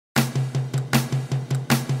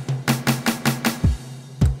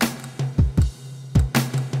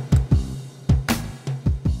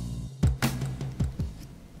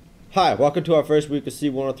Hi, welcome to our first week of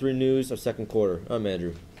C103 News of second quarter. I'm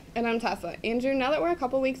Andrew. And I'm Tessa. Andrew, now that we're a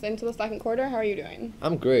couple weeks into the second quarter, how are you doing?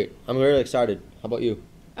 I'm great. I'm really excited. How about you?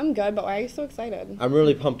 I'm good, but why are you so excited? I'm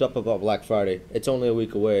really pumped up about Black Friday. It's only a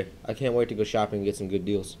week away. I can't wait to go shopping and get some good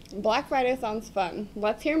deals. Black Friday sounds fun.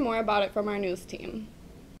 Let's hear more about it from our news team.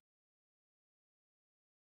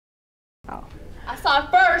 Oh. I saw it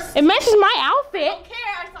first. It matches my outfit. I don't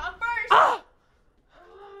care. I saw it first. Ah!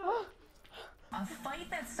 A fight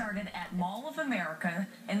that started at Mall of America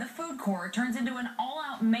in the food court turns into an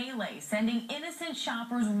all-out melee, sending innocent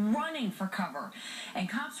shoppers running for cover. And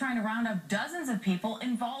cops trying to round up dozens of people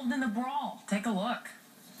involved in the brawl. Take a look.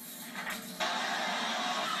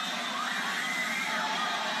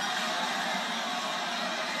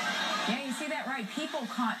 Yeah, you see that right. People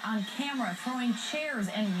caught on camera throwing chairs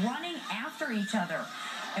and running after each other.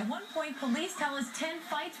 At one point, police tell us 10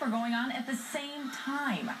 fights were going on at the same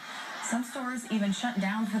time. Some stores even shut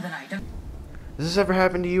down for the night. Has this ever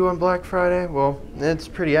happened to you on Black Friday? Well, it's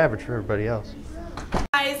pretty average for everybody else.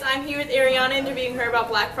 Guys, I'm here with Ariana interviewing her about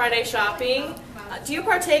Black Friday shopping. Do you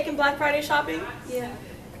partake in Black Friday shopping? Yeah.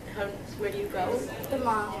 Where do you go? The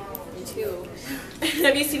mall. Me too.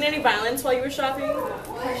 Have you seen any violence while you were shopping?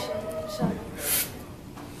 Shopping.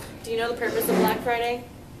 Do you know the purpose of Black Friday?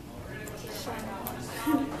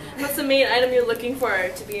 What's the main item you're looking for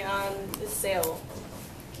to be on the sale?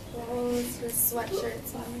 Clothes with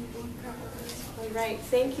sweatshirts on. All right,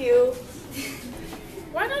 thank you.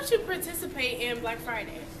 Why don't you participate in Black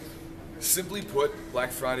Friday? Simply put,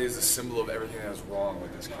 Black Friday is a symbol of everything that is wrong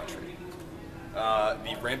with this country.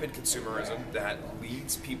 The rampant consumerism that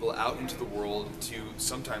leads people out into the world to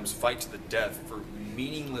sometimes fight to the death for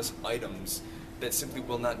meaningless items that simply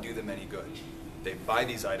will not do them any good. They buy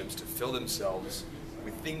these items to fill themselves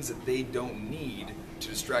with things that they don't need to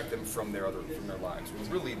distract them from their lives. When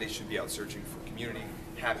really they should be out searching for community,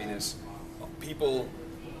 happiness, people,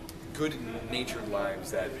 good-natured lives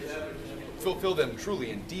that fulfill them truly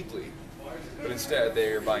and deeply. But instead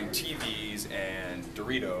they're buying TVs and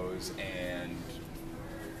Doritos and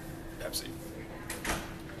Pepsi.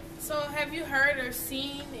 So have you heard or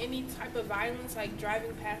seen any type of violence, like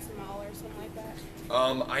driving past a mall or something like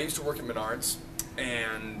that? I used to work at Menards,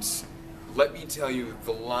 and let me tell you,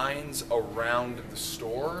 the lines around the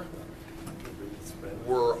store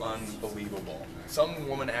were unbelievable. Some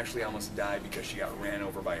woman actually almost died because she got ran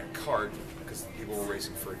over by a cart because people were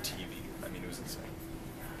racing for a TV. I mean, it was insane.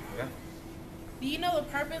 Yeah. Do you know the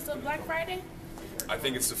purpose of Black Friday? I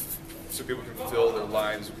think it's so people can fill their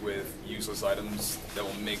lives with useless items that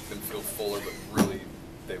will make them feel fuller, but really,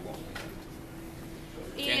 they won't.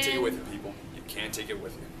 You can't take it with you, people. You can't take it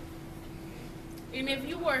with you. And if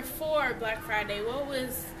you were for Black Friday,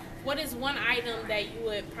 what is one item that you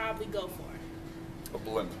would probably go for? A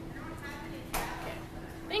blimp. Okay.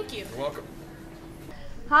 Thank you. You're welcome.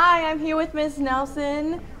 Hi, I'm here with Ms.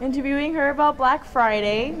 Nelson, interviewing her about Black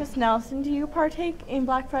Friday. Ms. Nelson, do you partake in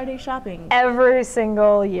Black Friday shopping? Every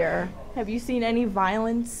single year. Have you seen any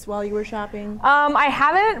violence while you were shopping? I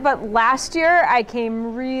haven't, but last year I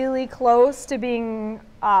came really close to being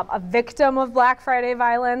a victim of Black Friday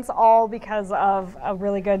violence, all because of a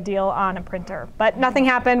really good deal on a printer. But nothing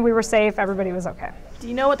happened, we were safe, everybody was okay. Do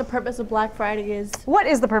you know what the purpose of Black Friday is? What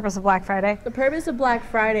is the purpose of Black Friday? The purpose of Black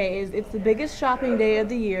Friday is it's the biggest shopping day of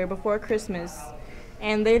the year before Christmas.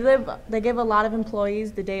 And they give a lot of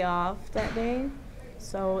employees the day off that day.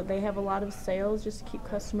 So they have a lot of sales just to keep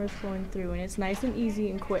customers flowing through, and it's nice and easy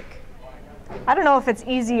and quick. I don't know if it's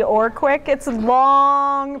easy or quick. It's a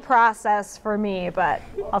long process for me, but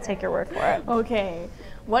I'll take your word for it. Okay.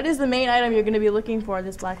 What is the main item you're going to be looking for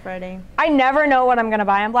this Black Friday? I never know what I'm going to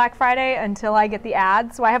buy on Black Friday until I get the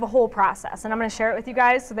ads, so I have a whole process, and I'm going to share it with you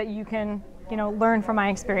guys so that you can learn from my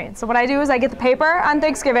experience. So what I do is I get the paper on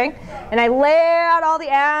Thanksgiving and I lay out all the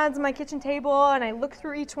ads on my kitchen table and I look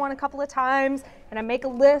through each one a couple of times and I make a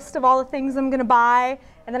list of all the things I'm gonna buy,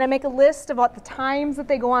 and then I make a list about the times that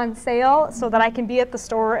they go on sale so that I can be at the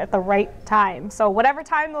store at the right time. So whatever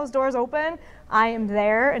time those doors open, I am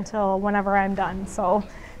there until whenever I'm done. So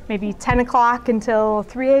maybe 10 o'clock until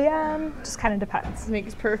 3 a.m., just kind of depends.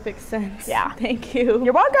 Makes perfect sense. Yeah. Thank you.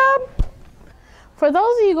 You're welcome. For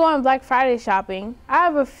those of you going Black Friday shopping, I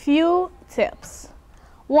have a few tips.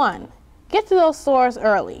 1, get to those stores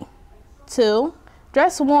early. 2,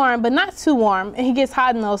 dress warm but not too warm. It gets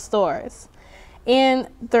hot in those stores. And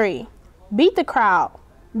 3, beat the crowd.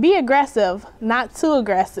 Be aggressive, not too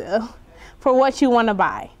aggressive, for what you want to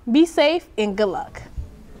buy. Be safe and good luck.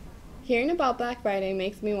 Hearing about Black Friday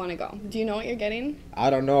makes me want to go. Do you know what you're getting?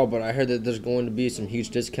 I don't know, but I heard that there's going to be some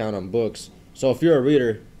huge discount on books. So if you're a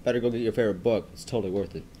reader, better go get your favorite book. It's totally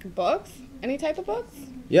worth it. Books? Any type of books?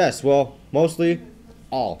 Yes, well, mostly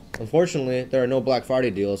all. Unfortunately, there are no Black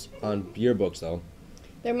Friday deals on yearbooks, though.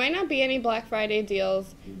 There might not be any Black Friday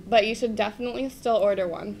deals, but you should definitely still order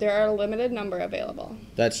one. There are a limited number available.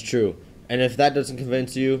 That's true. And if that doesn't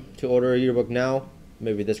convince you to order a yearbook now,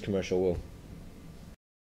 maybe this commercial will.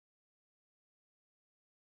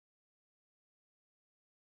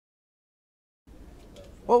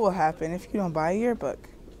 What will happen if you don't buy a yearbook?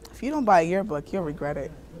 If you don't buy a yearbook, you'll regret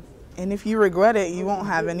it. And if you regret it, you won't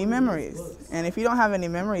have any memories. And if you don't have any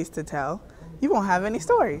memories to tell, you won't have any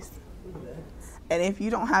stories. And if you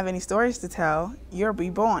don't have any stories to tell, you'll be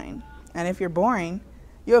boring. And if you're boring,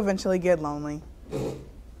 you'll eventually get lonely.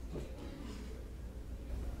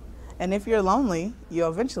 And if you're lonely, you'll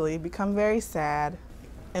eventually become very sad.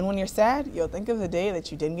 And when you're sad, you'll think of the day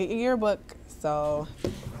that you didn't get your yearbook. So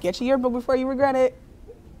get your yearbook before you regret it.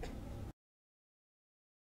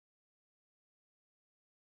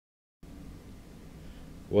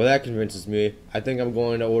 Well, that convinces me. I think I'm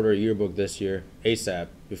going to order a yearbook this year, ASAP,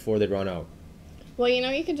 before they run out. Well, you know,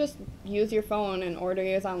 you can just use your phone and order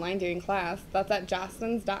yours online during class. That's at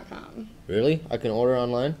jostens.com. Really? I can order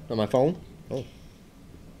online on my phone? Oh.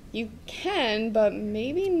 You can, but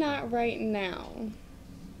maybe not right now.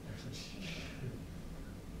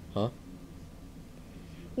 Huh?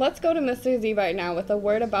 Let's go to Mr. Z right now with a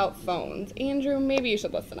word about phones. Andrew, maybe you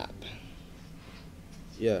should listen up.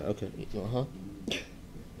 Yeah, okay. Uh-huh.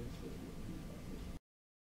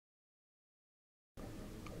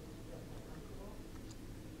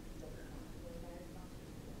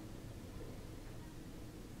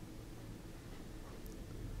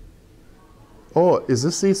 Oh, is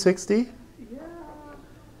this C60? Yeah.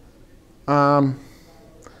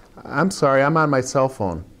 I'm sorry, I'm on my cell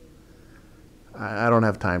phone. I don't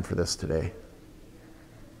have time for this today.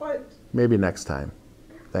 What? Maybe next time.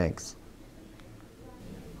 Thanks.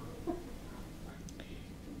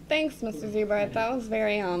 Thanks, Mr. Zebart. That was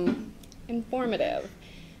very, informative.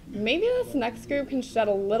 Maybe this next group can shed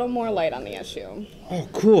a little more light on the issue. Oh,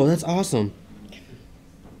 cool. That's awesome.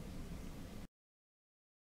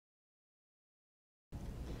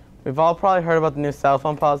 We've all probably heard about the new cell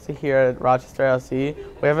phone policy here at Rochester ALC.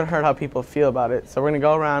 We haven't heard how people feel about it, so we're going to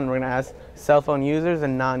go around and we're going to ask cell phone users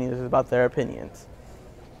and non-users about their opinions.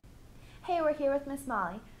 Hey, we're here with Miss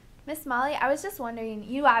Molly. Miss Molly, I was just wondering,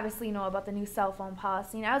 you obviously know about the new cell phone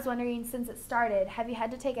policy, and I was wondering, since it started, have you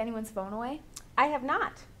had to take anyone's phone away? I have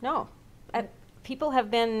not, no. People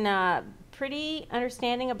have been pretty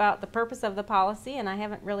understanding about the purpose of the policy, and I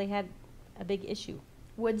haven't really had a big issue.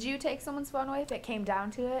 Would you take someone's phone away if it came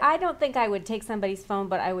down to it? I don't think I would take somebody's phone,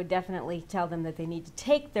 but I would definitely tell them that they need to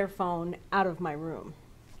take their phone out of my room.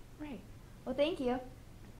 Right. Well, thank you.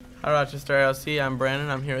 Hi, Rochester ALC. I'm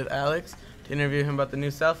Brandon. I'm here with Alex to interview him about the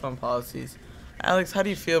new cell phone policies. Alex, how do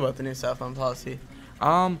you feel about the new cell phone policy?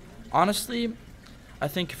 Honestly, I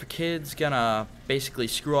think if a kid's gonna basically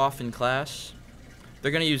screw off in class,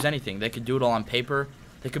 they're gonna use anything. They could do it all on paper.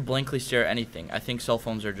 They could blankly stare at anything. I think cell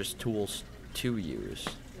phones are just tools to use.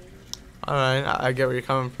 All right, I get where you're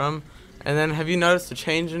coming from. And then have you noticed a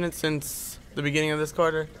change in it since the beginning of this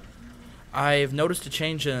quarter? I've noticed a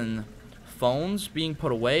change in phones being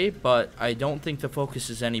put away, but I don't think the focus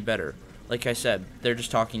is any better. Like I said, they're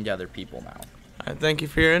just talking to other people now. All right, thank you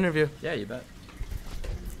for your interview. Yeah, you bet.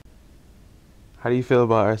 How do you feel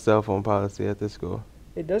about our cell phone policy at this school?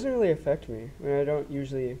 It doesn't really affect me. I mean, I don't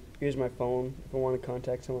usually use my phone. If I want to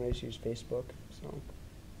contact someone, I just use Facebook. So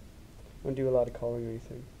I don't do a lot of calling or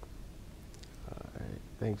anything. All right.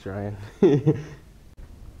 Thanks, Ryan.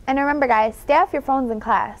 And remember, guys, stay off your phones in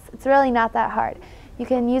class. It's really not that hard. You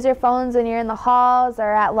can use your phones when you're in the halls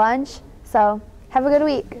or at lunch. So have a good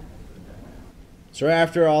week. So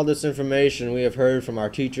after all this information we have heard from our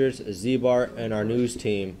teachers, Z-Bar, and our news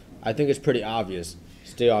team, I think it's pretty obvious.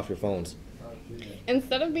 Stay off your phones.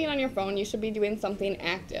 Instead of being on your phone, you should be doing something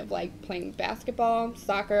active, like playing basketball,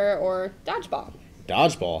 soccer, or dodgeball.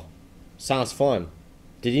 Dodgeball? Sounds fun.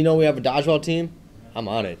 Did you know we have a dodgeball team? I'm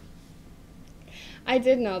on it. I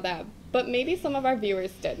did know that, but maybe some of our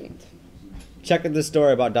viewers didn't. Check out this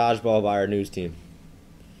story about dodgeball by our news team.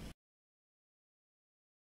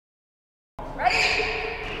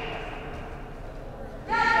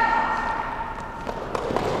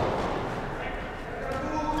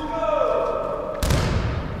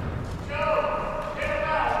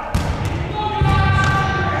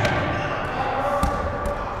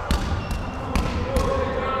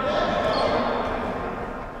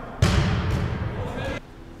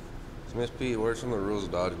 Miss P, what are some of the rules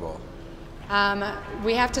of dodgeball?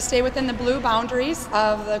 We have to stay within the blue boundaries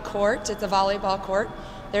of the court. It's a volleyball court.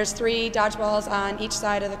 There's 3 dodgeballs on each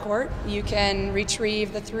side of the court. You can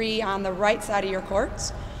retrieve the 3 on the right side of your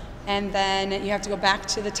court, and then you have to go back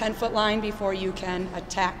to the 10-foot line before you can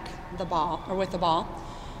attack the ball, or with the ball.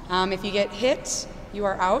 If you get hit, you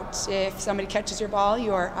are out. If somebody catches your ball,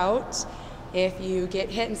 you are out. If you get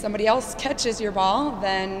hit and somebody else catches your ball,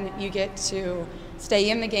 then you get to stay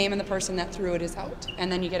in the game and the person that threw it is out.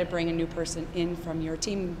 And then you get to bring a new person in from your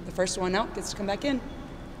team. The first one out gets to come back in.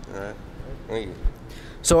 All right. Thank you.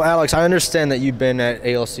 So, Alex, I understand that you've been at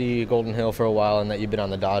ALC Golden Hill for a while and that you've been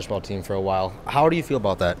on the dodgeball team for a while. How do you feel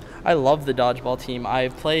about that? I love the dodgeball team. I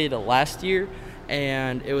played last year,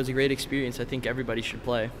 and it was a great experience. I think everybody should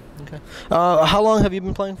play. Okay. How long have you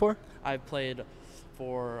been playing for? I've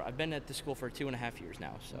been at the school for 2.5 years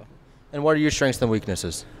now. So. And what are your strengths and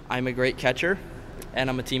weaknesses? I'm a great catcher,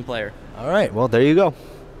 and I'm a team player. All right, well, there you go.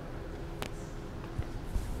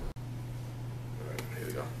 Here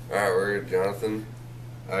we go. All right, we're here, Jonathan.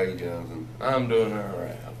 How are you, Jonathan? I'm doing all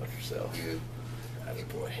right. How about yourself? Good. That's a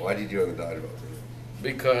boy. Why did you join the dodgeball team?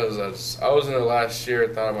 Because I was in it last year.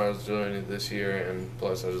 I thought I was doing it this year, and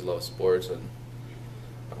plus I just love sports, and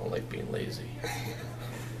I don't like being lazy.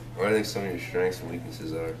 What do you think some of your strengths and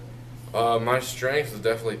weaknesses are? My strength is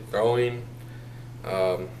definitely throwing,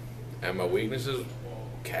 and my weaknesses,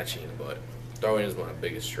 catching. But throwing is my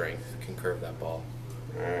biggest strength. Can curve that ball.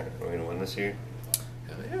 All right, are we gonna win this year?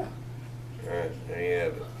 Hell yeah. All right, there you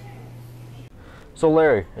have it. So,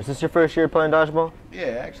 Larry, is this your first year playing dodgeball?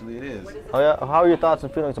 Yeah, actually it is. Oh, yeah? How are your thoughts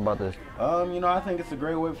and feelings about this? I think it's a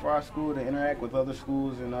great way for our school to interact with other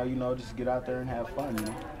schools and, just get out there and have fun,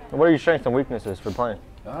 And what are your strengths and weaknesses for playing?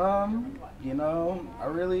 I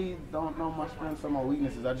really don't know my strengths or my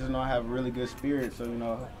weaknesses. I just know I have a really good spirit. So,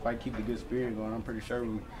 if I keep the good spirit going, I'm pretty sure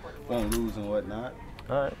we won't lose and whatnot.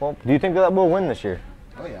 All right, well, do you think that we'll win this year?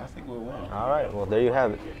 Oh, yeah, I think we'll win. All right, well, there you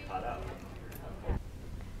have it.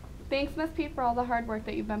 Thanks, Miss Pete, for all the hard work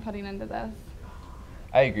that you've been putting into this.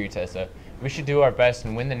 I agree, Tessa. We should do our best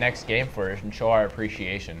and win the next game for it and show our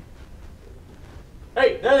appreciation.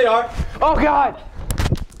 Hey, there they are. Oh, God!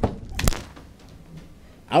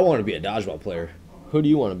 I want to be a dodgeball player. Who do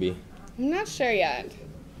you want to be? I'm not sure yet.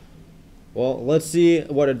 Well, let's see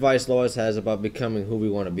what advice Lois has about becoming who we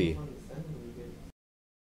want to be.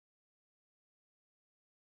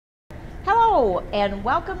 Hello, and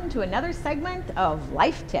welcome to another segment of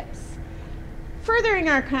Life Tips. Furthering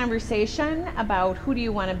our conversation about who do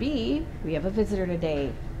you want to be, we have a visitor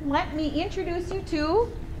today. Let me introduce you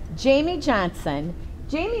to Jamie Johnson.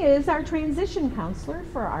 Jamie is our transition counselor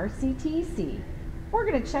for RCTC. We're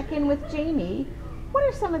going to check in with Jamie. What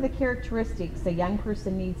are some of the characteristics a young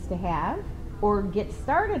person needs to have or get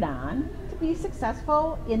started on to be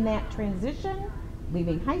successful in that transition,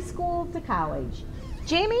 leaving high school to college?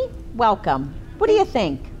 Jamie, welcome. What do you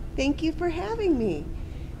think? Thank you for having me.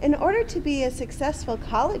 In order to be a successful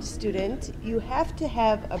college student, you have to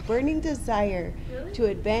have a burning desire to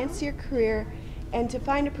advance your career and to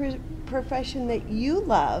find a profession that you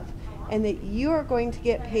love and that you are going to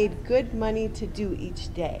get paid good money to do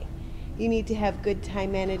each day. You need to have good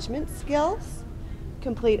time management skills,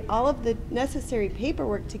 complete all of the necessary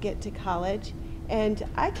paperwork to get to college, and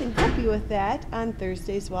I can help you with that on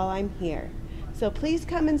Thursdays while I'm here. So please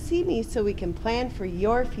come and see me so we can plan for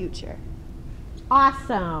your future.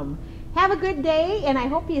 Awesome. Have a good day, and I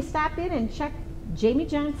hope you stop in and check Jamie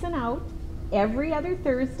Johnson out every other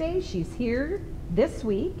Thursday. She's here this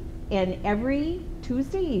week and every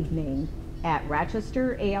Tuesday evening at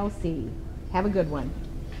Rochester ALC. Have a good one.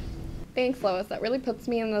 Thanks, Lois. That really puts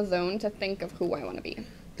me in the zone to think of who I want to be.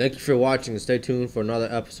 Thank you for watching, and stay tuned for another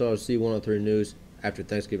episode of C103 News after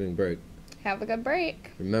Thanksgiving break. Have a good break.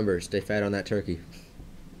 Remember, stay fat on that turkey.